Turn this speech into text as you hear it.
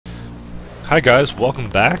Hi guys, welcome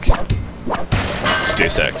back to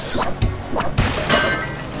Deus Ex.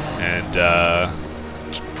 And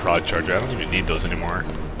prod charger, I don't even need those anymore.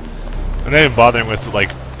 I'm not even bothering with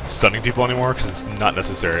like stunning people anymore because it's not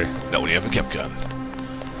necessary. Not when you have a kept gun.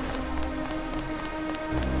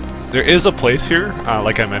 There is a place here,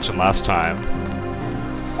 like I mentioned last time.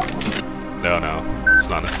 No, it's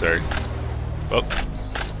not necessary. Oh.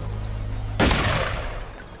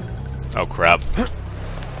 Oh crap.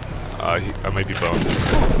 I might be boned.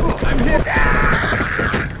 I'm hit.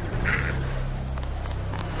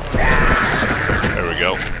 There we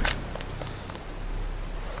go.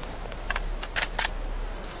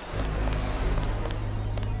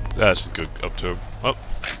 Let's just go up to him. Oh,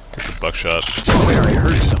 get the buckshot. Swear I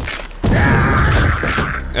heard something.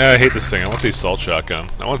 Yeah, I hate this thing. I want the assault shotgun.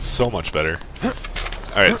 That one's so much better.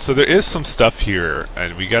 Alright, so there is some stuff here,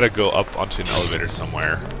 and we gotta go up onto an elevator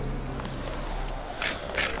somewhere.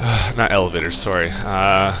 Not elevator, sorry.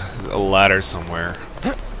 A ladder somewhere.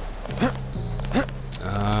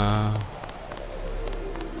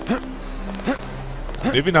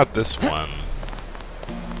 Maybe not this one.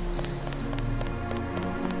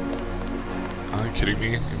 Are you kidding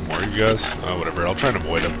me? More of you guys? Oh, whatever. I'll try and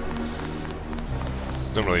avoid them.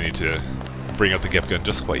 Don't really need to bring out the gift gun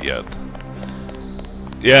just quite yet.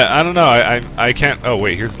 Yeah, I don't know. I can't. Oh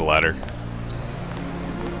wait, here's the ladder.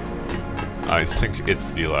 I think it's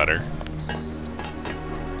the ladder.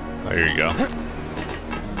 Oh, here you go.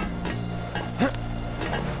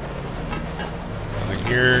 Nothing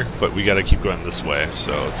here, but we gotta keep going this way,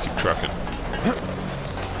 so let's keep trucking.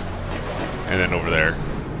 And then over there.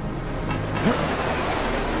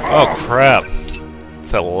 Oh crap!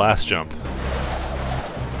 It's that last jump.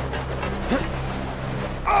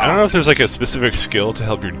 I don't know if there's like a specific skill to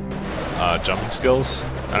help your jumping skills.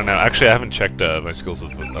 I don't know. Actually, I haven't checked my skills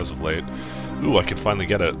as of late. Ooh, I can finally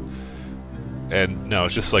get it. And no,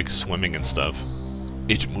 it's just like swimming and stuff.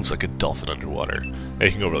 Agent moves like a dolphin underwater. And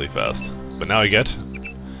he can go really fast. But now I get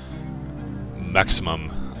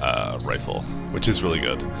maximum rifle, which is really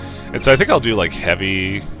good. And so I think I'll do like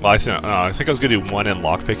heavy. Well, I think I was gonna do one in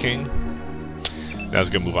lockpicking. Now I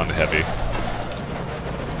was gonna move on to heavy.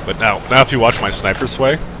 But now if you watch my sniper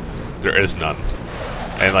sway, there is none.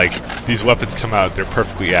 And like these weapons come out, they're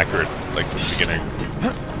perfectly accurate, like from the beginning.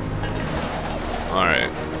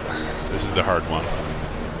 Alright. This is the hard one.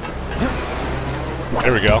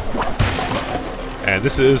 There we go. And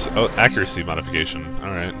this is accuracy modification.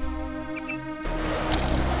 Alright.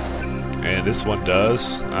 And this one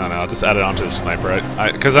does. I don't know, I'll just add it onto the sniper.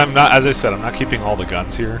 Because I'm not, as I said, I'm not keeping all the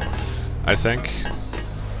guns here, I think.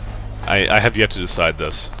 I have yet to decide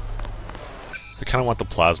this. I kind of want the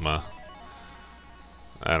plasma.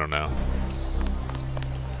 I don't know.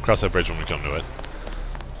 Cross that bridge when we come to it.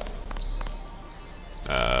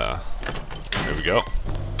 There we go.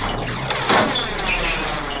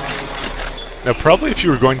 Now, probably if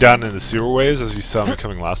you were going down in the sewerways, as you saw me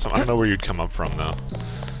coming last time, I don't know where you'd come up from, though.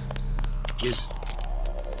 Is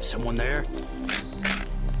someone there?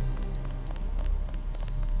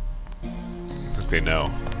 I think they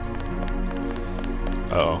know.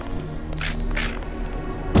 Uh-oh.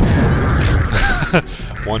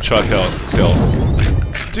 One shot kill.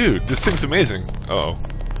 Dude, this thing's amazing. Uh-oh.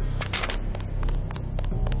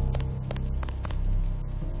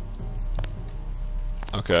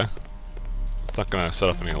 Okay. It's not gonna set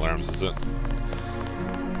off any alarms, is it?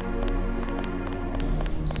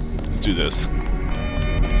 Let's do this.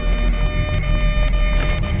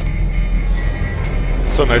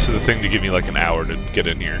 It's so nice of the thing to give me like an hour to get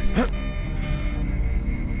in here.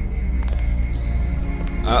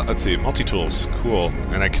 Let's see, multi-tools, cool,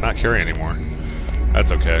 and I cannot carry anymore.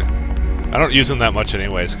 That's okay. I don't use them that much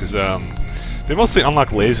anyways, because they mostly unlock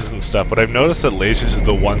lasers and stuff, but I've noticed that lasers is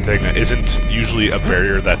the one thing that isn't usually a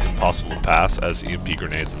barrier that's impossible to pass, as EMP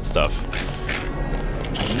grenades and stuff.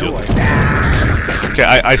 Okay,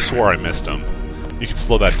 I swore I missed him. You can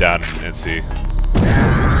slow that down and see.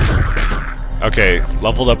 Okay,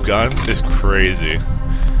 leveled up guns is crazy.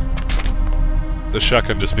 The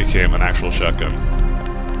shotgun just became an actual shotgun.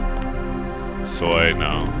 So I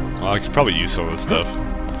know. Well, I could probably use some of this stuff.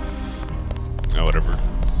 Oh, whatever.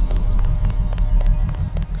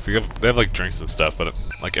 Cause they have like drinks and stuff, but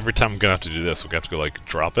like every time I'm gonna have to do this, I'm gonna have to go like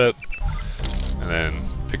drop it, and then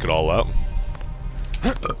pick it all up,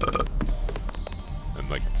 and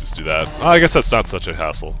like just do that. Oh, I guess that's not such a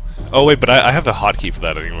hassle. Oh wait, but I have the hotkey for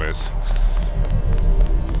that anyways.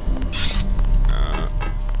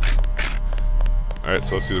 Alright,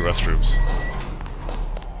 so let's see the restrooms.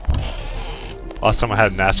 Last time I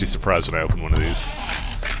had a nasty surprise when I opened one of these.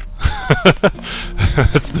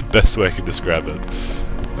 That's the best way I can describe it.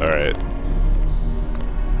 Alright.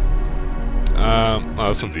 Oh,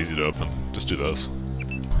 this one's easy to open. Just do those. Do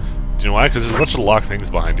you know why? Because there's a bunch of locked things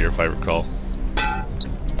behind here, if I recall.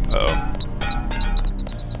 Uh-oh.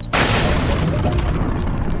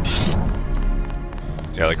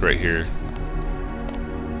 Yeah, like right here.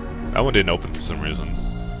 That one didn't open for some reason.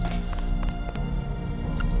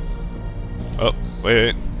 Oh,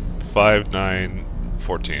 wait. 5, 9,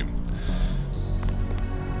 14.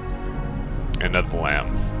 Another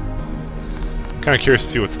lamb. Kind of curious to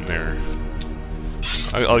see what's in there.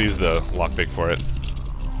 I'll use the lockpick for it.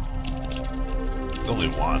 It's only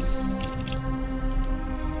one.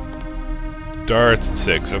 Darts and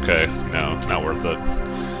 6. Okay, no, not worth it.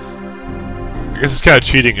 I guess it's kind of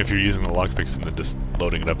cheating if you're using the lockpicks and then just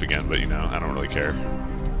loading it up again, but you know, I don't really care.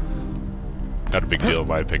 Not a big deal in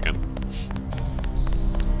my opinion.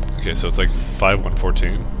 Okay, so it's like 5, 1,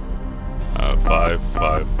 14. 5,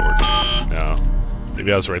 5, 14. No.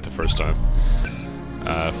 Maybe I was right the first time.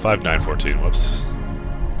 5, 9, 14. Whoops.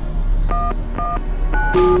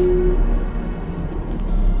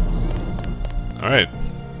 Alright.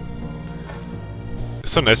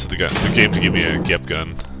 It's so nice of the game to give me a GEP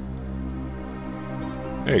gun.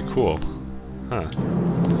 Hey, cool. Huh.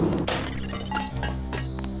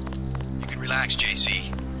 You can relax,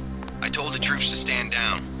 JC. I told the troops to stand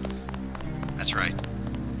down. That's right.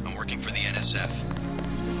 I'm working for the NSF.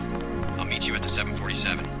 I'll meet you at the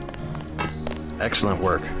 747. Excellent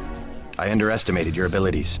work. I underestimated your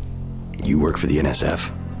abilities. You work for the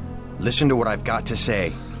NSF? Listen to what I've got to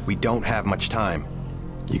say. We don't have much time.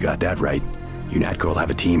 You got that right. UNATCO will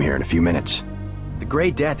have a team here in a few minutes. The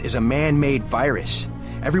Grey Death is a man-made virus.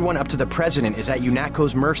 Everyone up to the President is at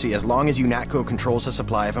UNATCO's mercy as long as UNATCO controls the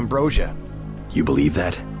supply of ambrosia. You believe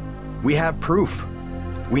that? We have proof.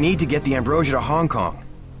 We need to get the ambrosia to Hong Kong.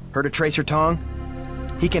 Heard of Tracer Tong?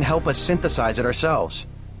 He can help us synthesize it ourselves.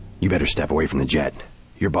 You better step away from the jet.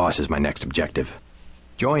 Your boss is my next objective.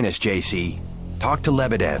 Join us, JC. Talk to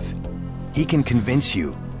Lebedev. He can convince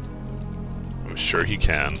you. I'm sure he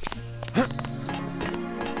can.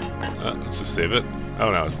 Let's just save it.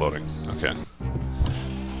 Oh, now it's loading. Okay.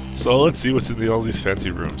 So let's see what's in all these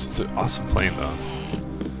fancy rooms. It's an awesome plane, though.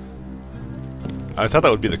 I thought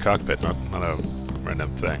that would be the cockpit, not a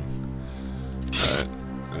random thing. Alright.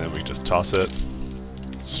 And then we just toss it.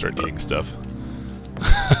 Start eating stuff.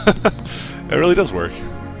 It really does work.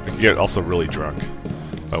 I could get also really drunk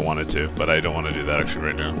if I wanted to, but I don't want to do that actually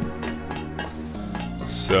right now.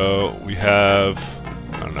 So we have,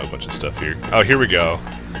 I don't know, a bunch of stuff here. Oh, here we go.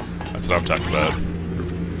 That's what I'm talking about.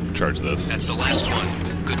 Charge this. That's the last one.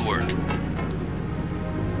 Good work.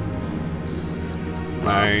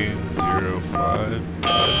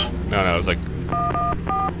 905. No, it was like.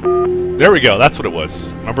 There we go. That's what it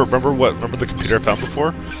was. Remember the computer I found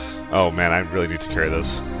before? Oh man, I really need to carry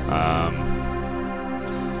this.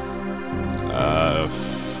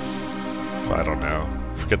 I don't know.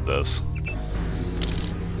 Forget this.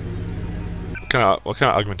 What kind of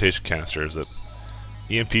augmentation canister is it?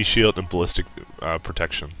 EMP shield and ballistic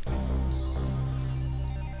protection.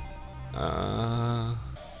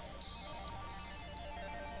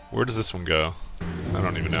 Where does this one go? I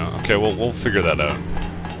don't even know. Okay, we'll figure that out.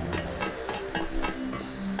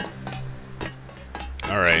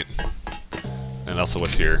 Alright. And also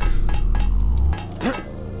what's here?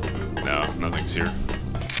 No, nothing's here.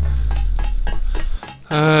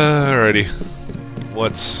 Alrighty.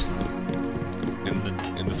 What's in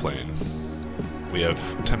the plane? We have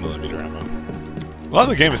 10mm ammo. A lot of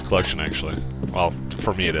the game is collection, actually. Well,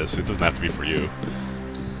 for me it is. It doesn't have to be for you.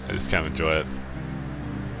 I just kind of enjoy it.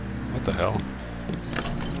 What the hell?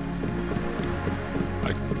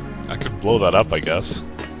 I could blow that up, I guess.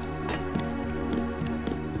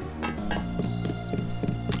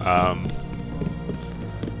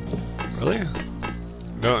 Really?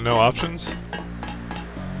 No options?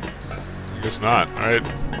 I guess not. Alright,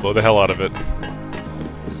 blow the hell out of it.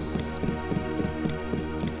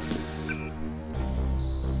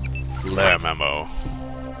 Lamb ammo.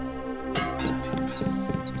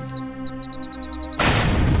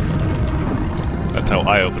 That's how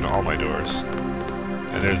I open all my doors.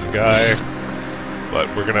 And there's the guy, but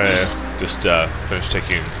we're gonna just finish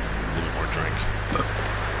taking a little bit more drink.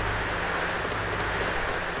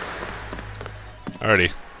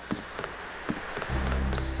 Alrighty.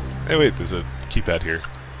 Hey wait, there's a keypad here.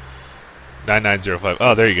 9905.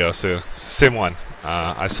 Oh, there you go. So, same one.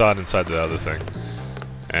 I saw it inside the other thing.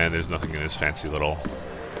 And there's nothing in this fancy little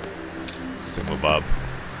thingamabob.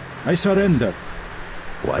 I surrender.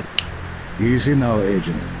 What? Easy now,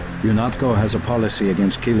 Agent. UNATCO has a policy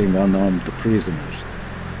against killing unarmed prisoners.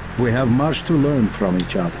 We have much to learn from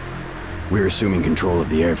each other. We're assuming control of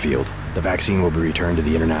the airfield. The vaccine will be returned to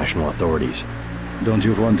the international authorities. Don't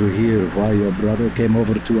you want to hear why your brother came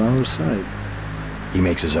over to our side? He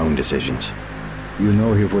makes his own decisions. You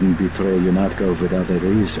know he wouldn't betray UNATCO without a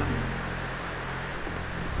reason.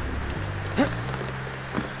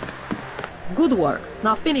 Good work.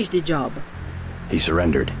 Now finish the job. He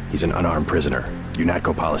surrendered. He's an unarmed prisoner.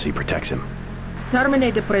 UNATCO policy protects him.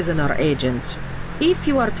 Terminate the prisoner, Agent. If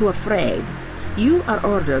you are too afraid, you are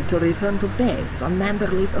ordered to return to base on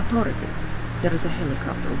Manderley's authority. There is a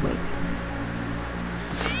helicopter waiting.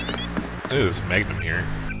 There's a Magnum here.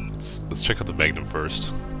 Let's check out the Magnum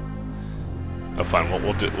first. Oh, fine.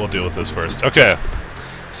 We'll deal with this first. Okay.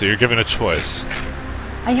 So you're given a choice.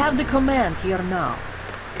 I have the command here now.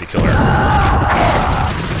 You kill her.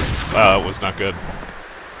 Wow, it was not good.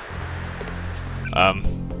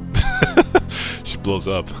 She blows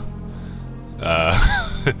up.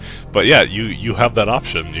 But yeah, you have that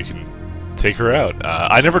option. You can take her out.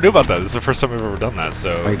 I never knew about that. This is the first time I've ever done that,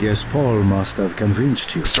 so... I guess Paul must have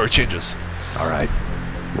convinced you. The story changes. Alright.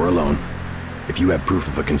 We're alone. If you have proof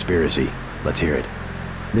of a conspiracy, let's hear it.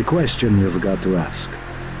 The question you've got to ask,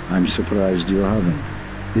 I'm surprised you haven't,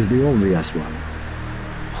 is the obvious one.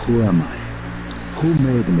 Who am I? Who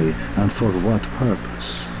made me, and for what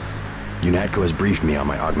purpose? UNATCO has briefed me on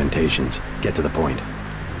my augmentations. Get to the point.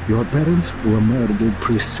 Your parents were murdered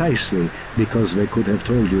precisely because they could have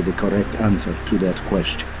told you the correct answer to that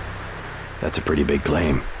question. That's a pretty big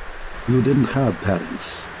claim. You didn't have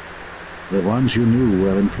parents. The ones you knew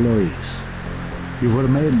were employees. You were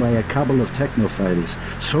made by a cabal of technophiles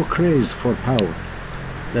so crazed for power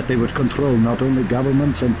that they would control not only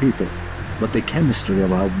governments and people, but the chemistry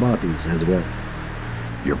of our bodies as well.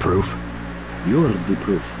 Your proof? You're the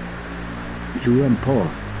proof. You and Paul.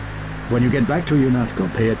 When you get back to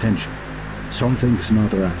UNATCO, pay attention. Something's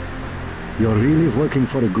not right. You're really working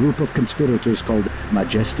for a group of conspirators called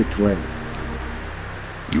Majestic 12.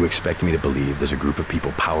 You expect me to believe there's a group of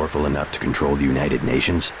people powerful enough to control the United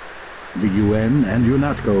Nations? The UN and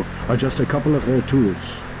UNATCO are just a couple of their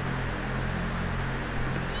tools.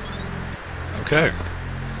 Okay.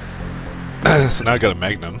 So now I got a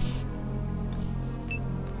Magnum.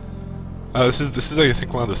 This is I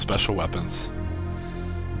think one of the special weapons.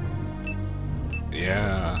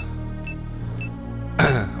 Yeah.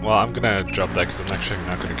 Well, I'm gonna drop that because I'm actually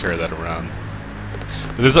not gonna carry that around.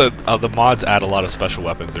 But there's the mods add a lot of special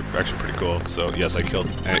weapons. They're actually pretty cool. So yes, I killed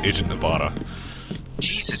Agent Navarre.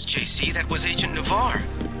 Jesus, JC, that was Agent Navarre.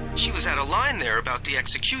 She was out of line there about the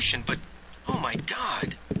execution, but oh my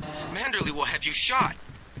God, Manderley will have you shot.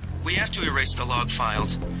 We have to erase the log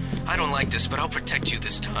files. I don't like this, but I'll protect you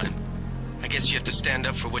this time. I guess you have to stand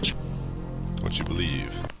up for what you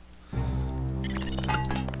believe.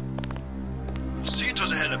 See to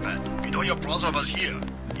the helipad. We know your brother was here.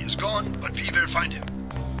 He is gone, but we will find him.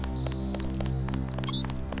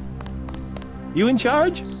 You in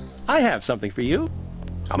charge? I have something for you.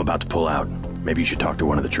 I'm about to pull out. Maybe you should talk to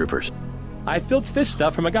one of the troopers. I filched this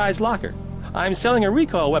stuff from a guy's locker. I'm selling a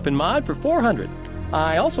recoil weapon mod for 400.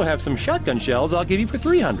 I also have some shotgun shells I'll give you for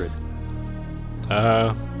 300.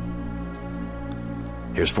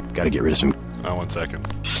 Here's four. Gotta get rid of some. Oh, 1 second.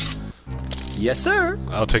 Yes, sir.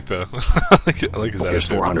 I'll take the. I like his Here's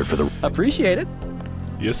attitude. 400 for the. Appreciate it.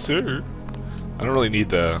 Yes, sir. I don't really need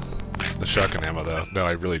the shotgun ammo though. No,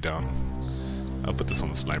 I really don't. I'll put this on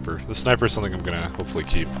the sniper. The sniper is something I'm gonna hopefully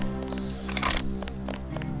keep.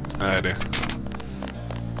 Alrighty.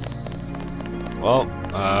 Well,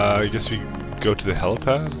 I guess we go to the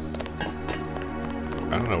helipad?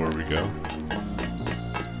 I don't know where we go.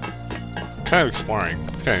 Kind of exploring.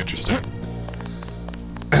 It's kind of interesting.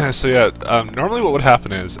 So yeah, normally what would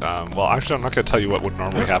happen is, well actually I'm not going to tell you what would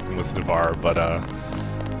normally happen with Navarre, but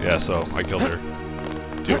yeah, so I killed her.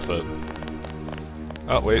 Deal with it.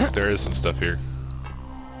 Oh wait, there is some stuff here.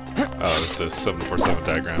 Oh, it's a 747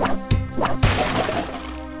 diagram.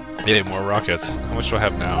 Yay, more rockets. How much do I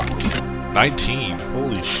have now? 19!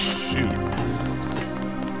 Holy shoot.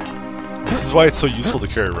 This is why it's so useful to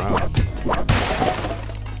carry around.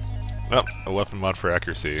 Oh, a weapon mod for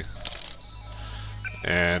accuracy.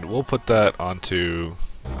 And we'll put that onto...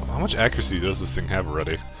 How much accuracy does this thing have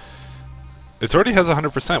already? It already has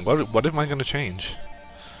 100%. What am I going to change?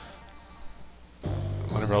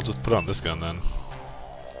 Whatever, I'll just put on this gun then.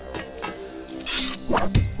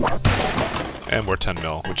 And we're 10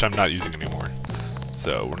 mil, which I'm not using anymore.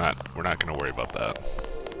 So we're not going to worry about that.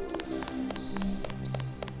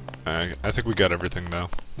 I think we got everything though.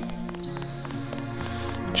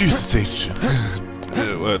 Jesus H.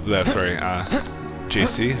 Sorry,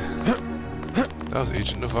 JC. That was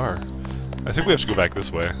Agent Navarre. I think we have to go back this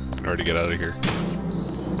way in order to get out of here.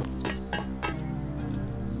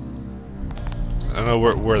 I don't know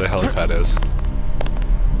where the helipad is.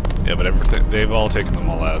 Yeah, but everything, they've all taken them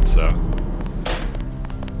all out, so.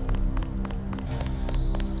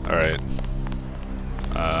 Alright.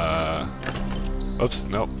 Oops,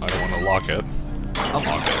 nope, I don't want to lock it.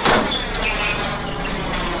 Unlock it.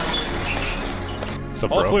 Sup,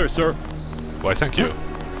 bro? All clear, sir. Why, thank you. I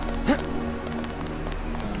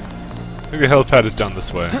think the helipad is down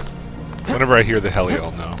this way. Whenever I hear the heli,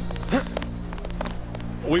 I'll know.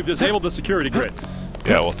 We've disabled the security grid.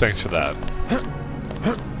 Yeah, well, thanks for that.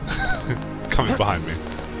 Coming behind me.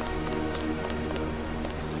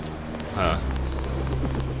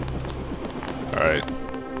 Alright.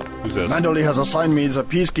 Who's this? Manderley has assigned me the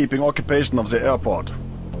peacekeeping occupation of the airport.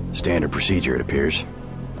 Standard procedure, it appears.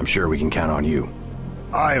 I'm sure we can count on you.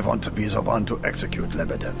 I want to be the one to execute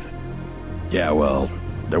Lebedev. Yeah, well,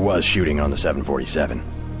 there was shooting on the 747.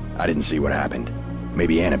 I didn't see what happened.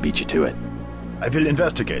 Maybe Anna beat you to it. I will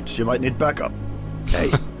investigate. She might need backup.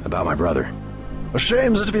 Hey, about my brother. A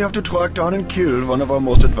shame that we have to track down and kill one of our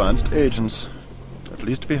most advanced agents. At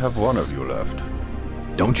least we have one of you left.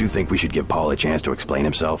 Don't you think we should give Paul a chance to explain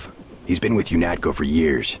himself? He's been with UNATCO for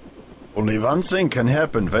years. Only one thing can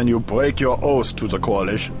happen when you break your oath to the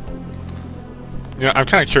Coalition. Yeah, I'm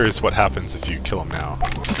kind of curious what happens if you kill him now.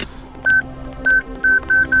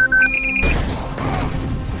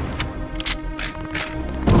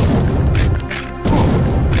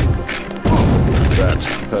 That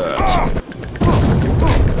hurts.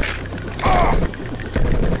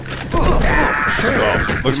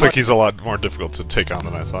 Well, looks like he's a lot more difficult to take on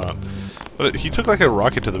than I thought. But he took like a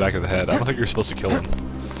rocket to the back of the head. I don't think you're supposed to kill him.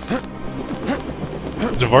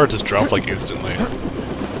 Navarre just dropped like instantly.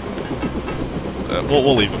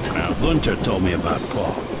 We'll leave him for now. Gunter told me about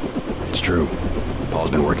Paul. It's true.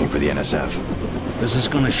 Paul's been working for the NSF. This is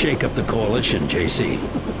gonna shake up the Coalition, JC.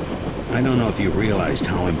 I don't know if you realized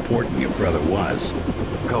how important your brother was.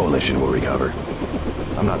 Coalition will recover.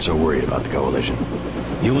 I'm not so worried about the Coalition.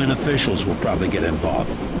 UN officials will probably get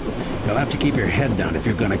involved. You'll have to keep your head down if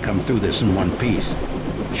you're gonna come through this in one piece.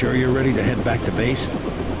 Sure you're ready to head back to base?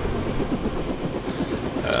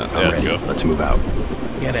 Yeah, let's go. Let's move out.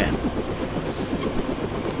 Get in.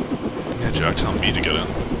 Yeah, Jack, tell me to get in.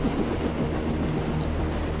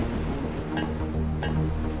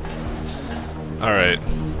 Alright.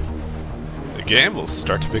 The game will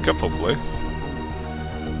start to pick up, hopefully.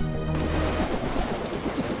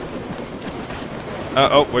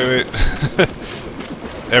 Oh, wait.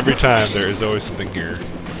 Every time, there is always something here.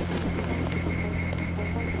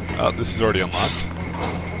 Oh, this is already unlocked.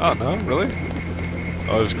 Oh, no? Really?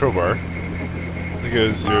 Oh, there's a crowbar. I think it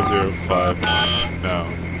was 0051. No.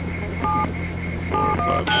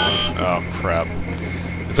 451. Oh, crap.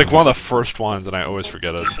 It's like one of the first ones, and I always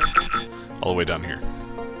forget it. All the way down here.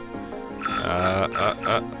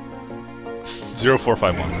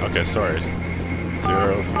 0451. Okay, sorry.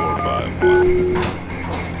 0451.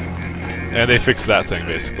 And they fixed that thing,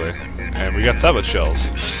 basically. And we got sabot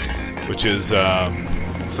shells, which is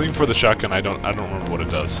something for the shotgun. I don't remember what it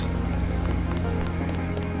does.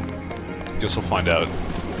 Guess we'll find out.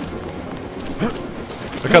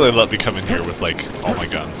 Look how they let me come in here with like all my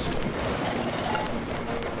guns.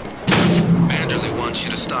 Manderley wants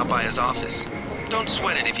you to stop by his office. Don't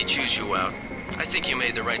sweat it if he chews you out. I think you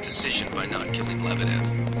made the right decision by not killing Lebedev.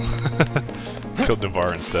 Killed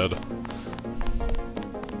Navarre instead.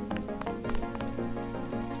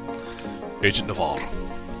 Agent Navarre.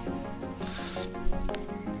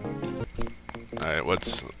 Alright,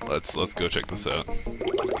 let's go check this out.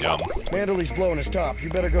 Yum. Manderley's blowing his top. You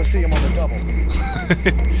better go see him on the double.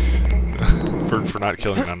 for not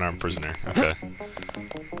killing an unarmed prisoner. Okay.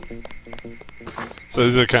 So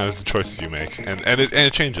these are kind of the choices you make, and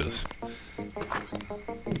it changes.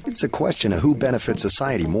 It's a question of who benefits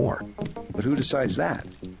society more. But who decides that?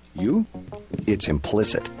 You? It's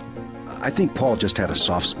implicit. I think Paul just had a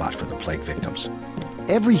soft spot for the plague victims.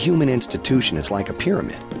 Every human institution is like a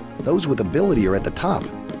pyramid. Those with ability are at the top.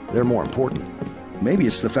 They're more important. Maybe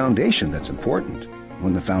it's the foundation that's important.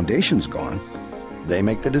 When the foundation's gone... They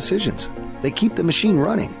make the decisions. They keep the machine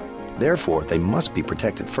running. Therefore, they must be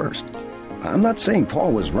protected first. I'm not saying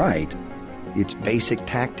Paul was right. It's basic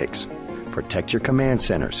tactics. Protect your command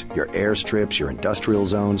centers, your airstrips, your industrial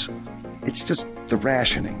zones. It's just the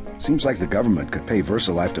rationing. Seems like the government could pay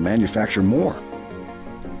VersaLife to manufacture more.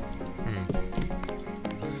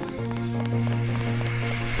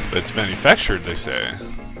 But it's manufactured, they say.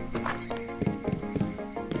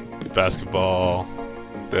 Basketball,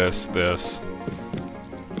 this.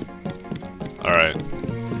 Alright.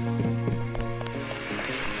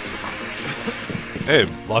 Hey,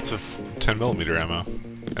 lots of 10mm ammo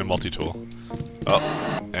and multi-tool. Oh.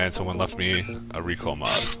 and someone left me a recall mod.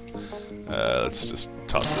 Let's just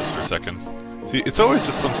toss this for a second. See, it's always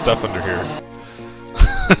just some stuff under here.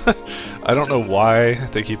 I don't know why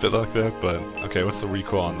they keep it like that, but okay, what's the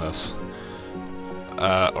recoil on this?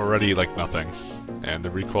 Already like nothing. And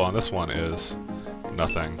the recoil on this one is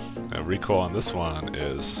nothing. And recoil on this one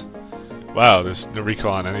is... Wow, there's no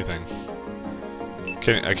recoil on anything.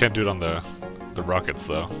 I can't do it on the rockets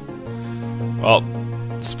though. Well,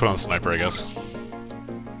 just put on the sniper, I guess.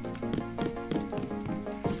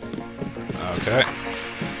 Okay.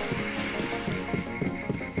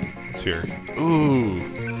 What's here? Ooh!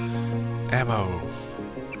 Ammo!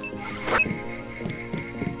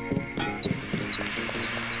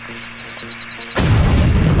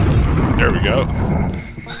 There we go.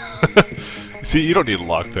 See, you don't need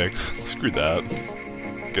lockpicks. Screw that.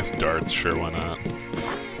 Guess darts, sure, why not?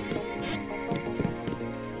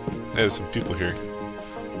 Hey, there's some people here.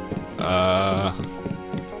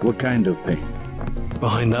 What kind of pain?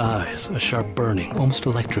 Behind the eyes, a sharp burning, almost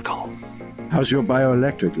electrical. How's your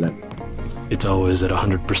bioelectric level? It's always at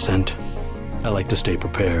 100%. I like to stay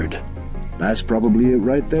prepared. That's probably it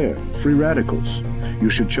right there. Free radicals. You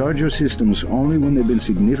should charge your systems only when they've been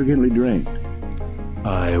significantly drained.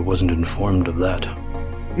 I wasn't informed of that.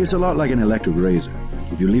 It's a lot like an electric razor.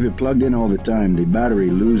 If you leave it plugged in all the time, the battery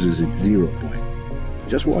loses its 0 point.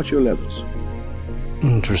 Just watch your levels.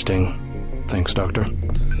 Interesting. Thanks, Doctor.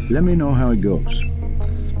 Let me know how it goes.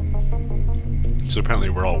 So apparently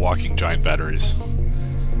we're all walking giant batteries.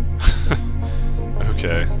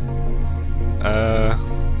 Okay.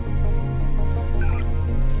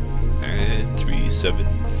 And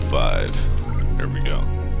 375. There we go.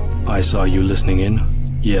 I saw you listening in.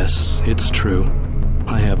 Yes, it's true.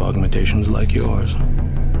 I have augmentations like yours.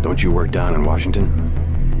 Don't you work down in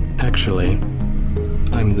Washington? Actually,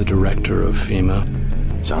 I'm the director of FEMA.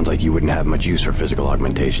 Sounds like you wouldn't have much use for physical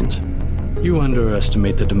augmentations. You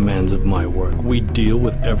underestimate the demands of my work. We deal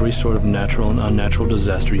with every sort of natural and unnatural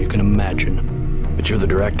disaster you can imagine. But you're the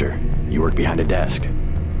director. You work behind a desk.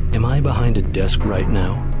 Am I behind a desk right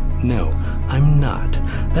now? No, I'm not.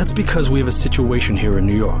 That's because we have a situation here in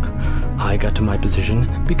New York. I got to my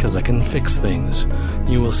position because I can fix things.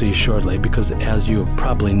 You will see shortly, because as you have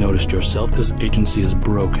probably noticed yourself, this agency is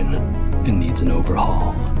broken and needs an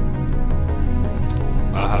overhaul.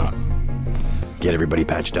 Uh-huh. Get everybody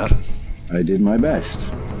patched up? I did my best.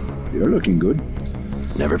 You're looking good.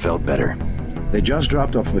 Never felt better. They just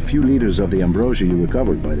dropped off a few liters of the ambrosia you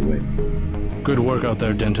recovered, by the way. Good work out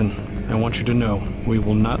there, Denton. I want you to know, we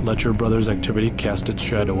will not let your brother's activity cast its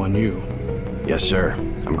shadow on you. Yes, sir.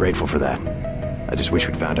 I'm grateful for that. I just wish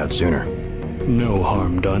we'd found out sooner. No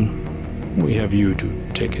harm done. We have you to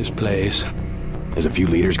take his place. Is a few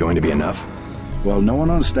liters going to be enough? Well, no one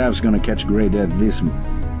on staff's gonna catch Grey Death this month.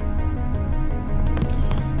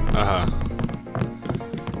 Uh-huh.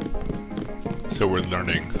 So we're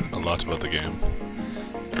learning a lot about the game.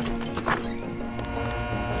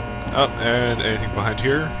 Oh, and anything behind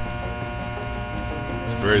here?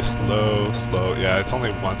 It's very slow. Yeah, it's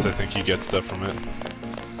only once I think you get stuff from it.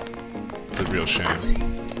 It's a real shame.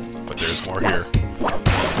 But there's more here.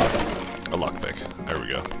 A lockpick. There we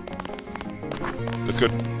go. That's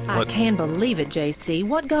good. I can't believe it, JC.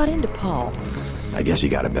 What got into Paul? I guess he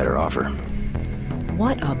got a better offer.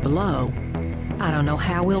 What a blow. I don't know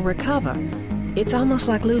how we'll recover. It's almost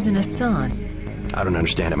like losing a son. I don't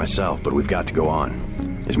understand it myself, but we've got to go on.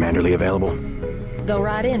 Is Manderley available? Go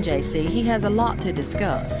right in, JC. He has a lot to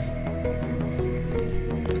discuss.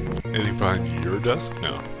 Anything behind your desk?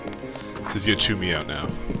 No. He's gonna chew me out now.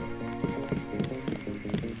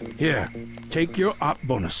 Here, take your op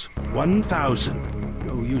bonus. 1,000.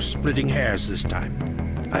 No use splitting hairs this time.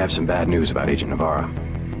 I have some bad news about Agent Navarre.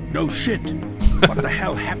 No shit. What the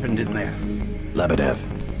hell happened in there? Lebedev.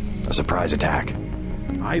 A surprise attack.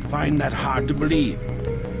 I find that hard to believe.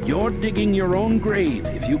 You're digging your own grave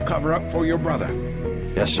if you cover up for your brother.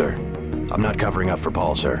 Yes, sir. I'm not covering up for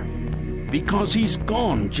Paul, sir. Because he's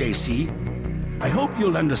gone, JC. I hope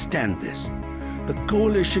you'll understand this. The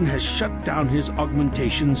Coalition has shut down his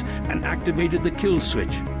augmentations and activated the kill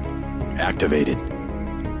switch. Activated?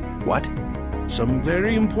 What? Some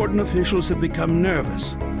very important officials have become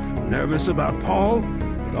nervous. Nervous about Paul,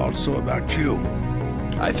 but also about you.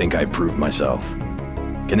 I think I've proved myself.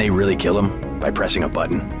 Can they really kill him by pressing a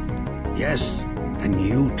button? Yes, and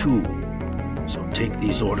you too. So take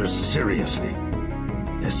these orders seriously.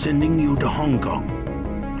 They're sending you to Hong Kong.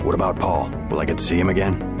 What about Paul? Will I get to see him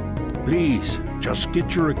again? Please, just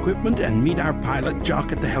get your equipment and meet our pilot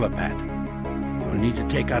Jock at the helipad. You'll need to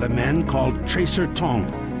take out a man called Tracer Tong,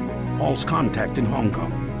 Paul's contact in Hong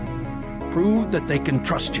Kong. Prove that they can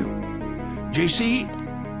trust you. JC,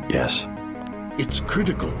 Yes. It's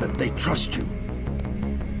critical that they trust you.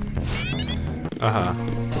 Uh-huh.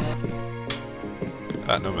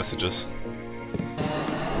 No messages.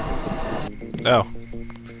 No.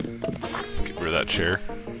 Let's get rid of that chair.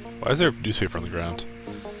 Why is there a newspaper on the ground?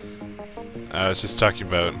 I was just talking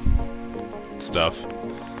about stuff.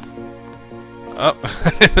 Oh,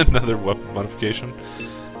 another weapon modification.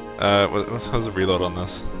 How's the reload on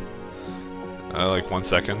this? Like 1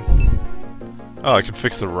 second. Oh, I can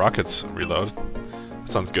fix the rocket's reload. That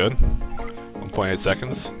sounds good. 1.8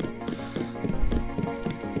 seconds.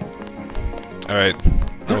 Alright,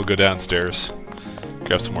 then we'll go downstairs.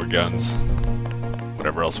 Grab some more guns.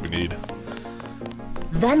 Whatever else we need.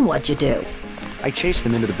 Then what'd you do? I chased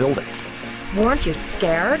them into the building. Weren't you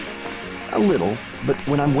scared? A little, but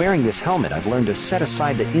when I'm wearing this helmet, I've learned to set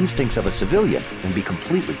aside the instincts of a civilian and be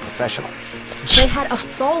completely professional. They had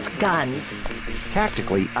assault guns.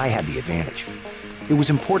 Tactically, I had the advantage. It was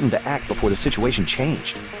important to act before the situation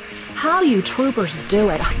changed. How you troopers do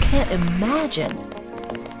it, I can't imagine.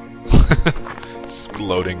 Just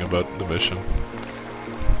gloating about the mission.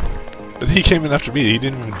 But he came in after me, he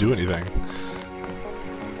didn't even do anything.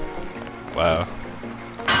 Wow.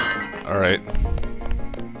 Alright.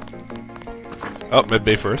 Oh,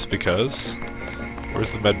 medbay first, because...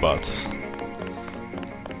 Where's the medbots?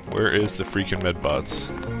 Where is the freaking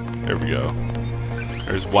medbots? There we go.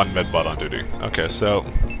 There's one medbot on duty. Okay, so...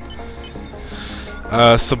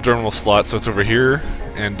 subdermal slot, so it's over here.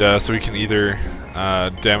 And so we can either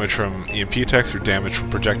damage from EMP attacks or damage from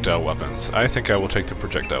projectile weapons. I think I will take the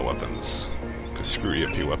projectile weapons. Because screw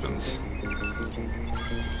EMP weapons.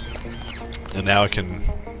 And now I can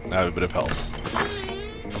have a bit of health.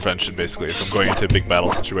 Prevention, basically. If I'm going into a big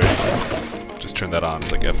battle situation, just turn that on.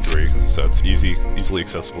 It's like F3, so it's easily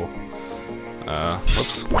accessible.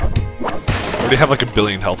 Whoops. I already have like 1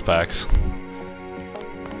 billion health packs.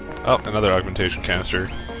 Oh, another augmentation canister.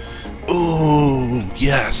 Ooh,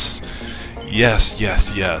 yes! Yes,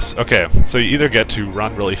 yes, yes. Okay, so you either get to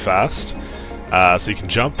run really fast, so you can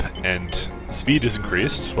jump and speed is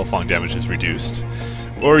increased while falling damage is reduced,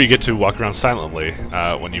 or you get to walk around silently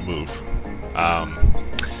when you move.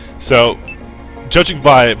 So, judging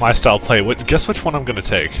by my style of play, guess which one I'm going to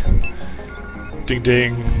take? Ding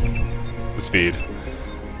ding. The speed.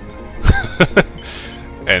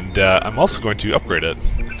 And I'm also going to upgrade it.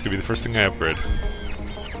 It's going to be the first thing I upgrade.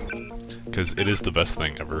 Because it is the best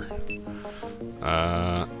thing ever.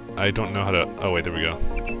 I don't know how to... Oh wait, there we go.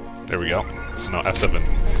 There we go. So now F7.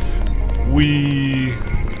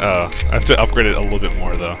 I have to upgrade it a little bit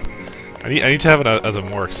more though. I need to have it as a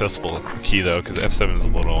more accessible key though, because F7 is a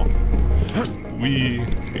little... Wee.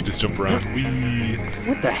 You just jump around. Wee.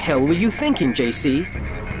 What the hell were you thinking, JC?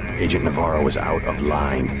 Agent Navarro was out of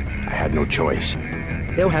line. I had no choice.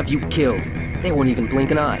 They'll have you killed. They won't even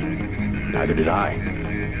blink an eye. Neither did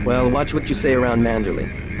I. Well, watch what you say around Manderley.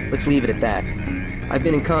 Let's leave it at that. I've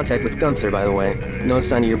been in contact with Gunther, by the way. No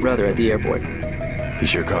sign of your brother at the airport. He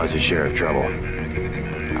sure caused his share of trouble.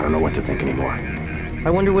 I don't know what to think anymore. I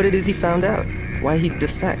wonder what it is he found out. Why he'd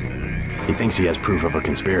defect. He thinks he has proof of a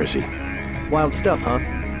conspiracy. Wild stuff, huh?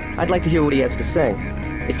 I'd like to hear what he has to say.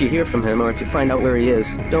 If you hear from him, or if you find out where he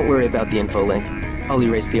is, don't worry about the info link. I'll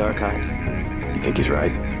erase the archives. You think he's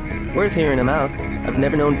right? Worth hearing him out. I've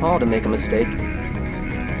never known Paul to make a mistake.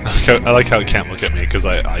 I like how he can't look at me, because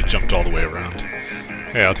I jumped all the way around.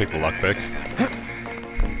 Hey, I'll take the lockpick.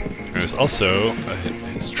 There's also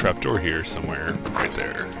his trapdoor here somewhere, right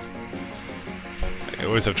there. I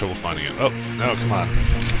always have trouble finding it. Oh, no, come on.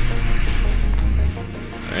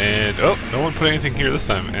 And, oh, no one put anything here this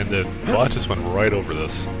time, and the bot just went right over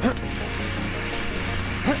this.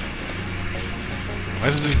 Why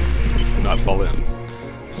does it not fall in?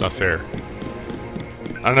 It's not fair.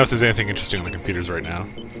 I don't know if there's anything interesting on the computers right now.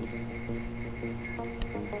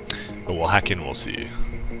 But we'll hack in and we'll see.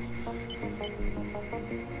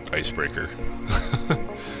 Icebreaker.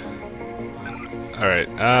 Alright,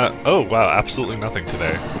 oh wow, absolutely nothing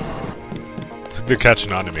today. I think they're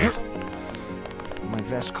catching on to me. My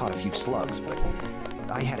vest caught a few slugs, but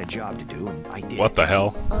I had a job to do, and I did. What the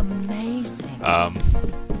hell? Amazing.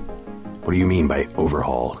 What do you mean by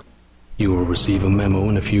overhaul? You will receive a memo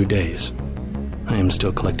in a few days. I am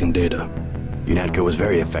still collecting data. UNATCO was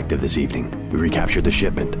very effective this evening. We recaptured the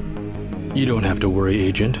shipment. You don't have to worry,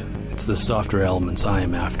 Agent. It's the softer elements I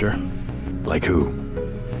am after. Like who?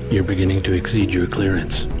 You're beginning to exceed your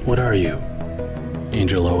clearance. What are you?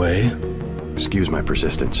 Angel OA? Excuse my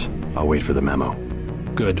persistence. I'll wait for the memo.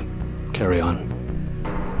 Good. Carry on.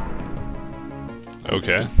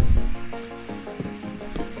 Okay.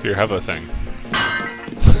 Here, have a thing.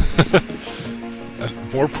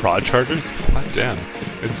 More prod chargers? God damn.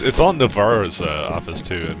 It's all Navarro's office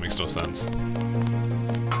too. It makes no sense.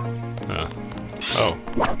 Oh. This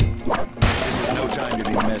is no time to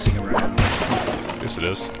be messing around. Yes, it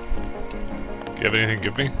is. Do you have anything to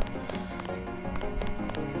give me?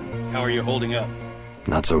 How are you holding up?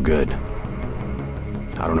 Not so good.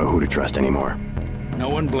 I don't know who to trust anymore. No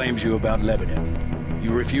one blames you about Lebedev.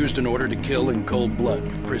 You refused an order to kill in cold blood,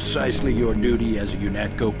 precisely your duty as a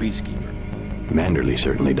UNATCO peacekeeper. Manderley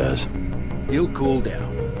certainly does. He'll cool down.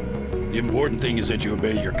 The important thing is that you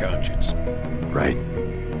obey your conscience. Right.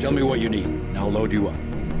 Tell me what you need, and I'll load you up.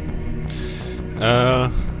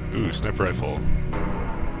 Ooh, sniper rifle.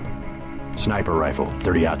 Sniper rifle,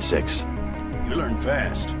 30-06. You learn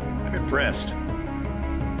fast. I'm impressed.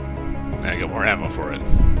 I got more ammo for it.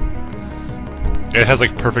 It has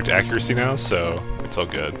like perfect accuracy now, so it's all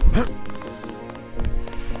good.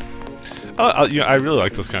 You know, I really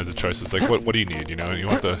like those kinds of choices. Like, what do you need? You know, you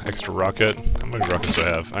want the extra rocket? How many rockets do I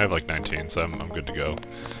have? I have like 19, so I'm good to go.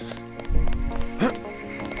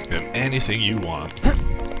 You have anything you want.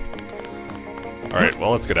 All right,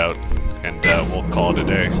 well, let's get out, and we'll call it a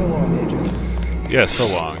day. So long, Agent. Yeah, so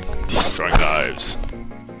long. Throwing knives.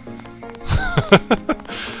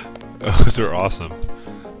 Those are awesome.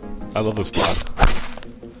 I love this mod.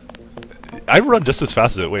 I run just as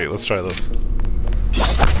fast as it. Wait, let's try this.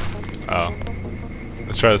 Oh.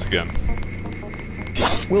 Let's try this again.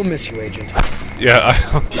 We'll miss you, Agent. Yeah,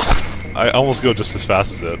 I almost go just as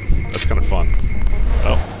fast as it. That's kind of fun.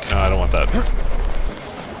 Oh, no, I don't want that.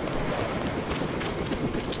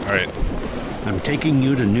 Alright. I'm taking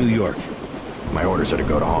you to New York. My orders are to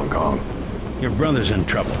go to Hong Kong. Your brother's in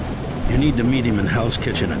trouble. You need to meet him in Hell's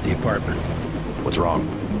Kitchen at the apartment. What's wrong?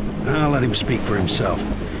 I'll let him speak for himself.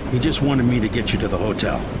 He just wanted me to get you to the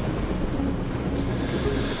hotel.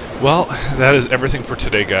 Well, that is everything for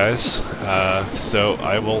today, guys. So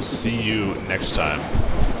I will see you next time.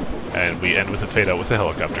 And we end with a fade out with a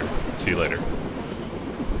helicopter. See you later.